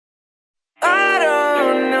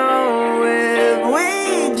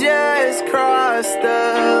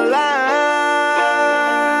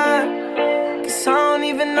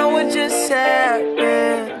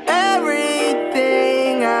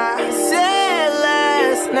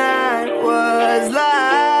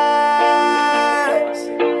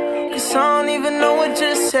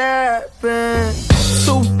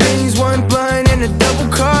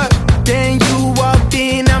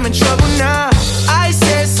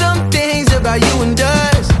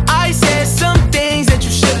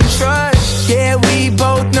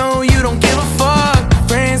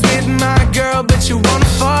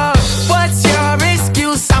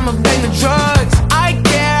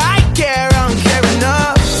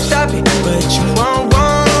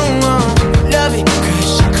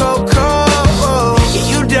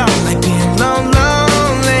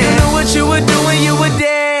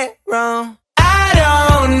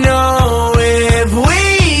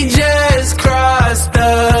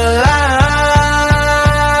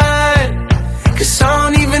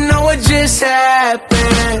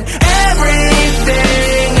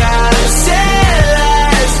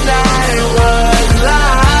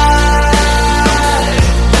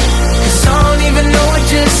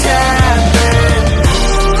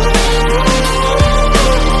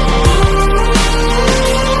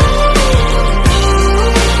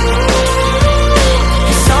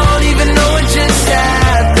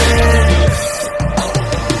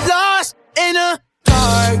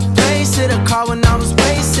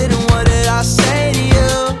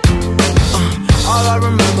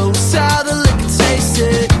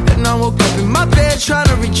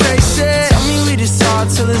just talk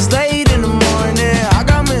till it's late in the morning. I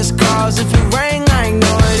got missed calls, if it rang, I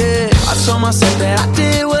ignored it. I told myself that I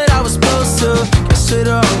did what I was supposed to. Guess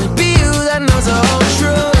it'll only be you that knows the whole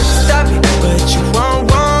truth. Stop it, but you won't.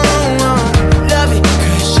 Love it,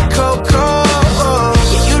 cause you're cold.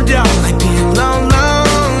 Yeah, you don't like being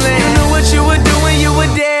lonely. You knew what you were doing, you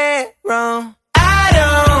were dead wrong. I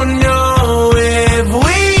don't know if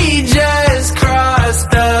we just crossed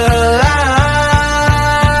the line,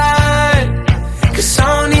 cause I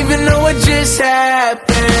don't even know what just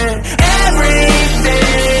happened.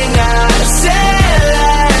 Everything I said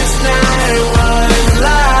last night was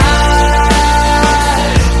lies,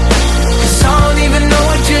 cause I don't even know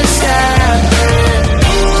what just happened.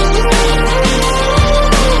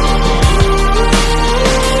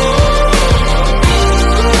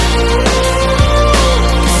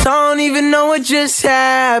 Cause I don't even know what just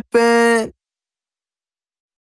happened.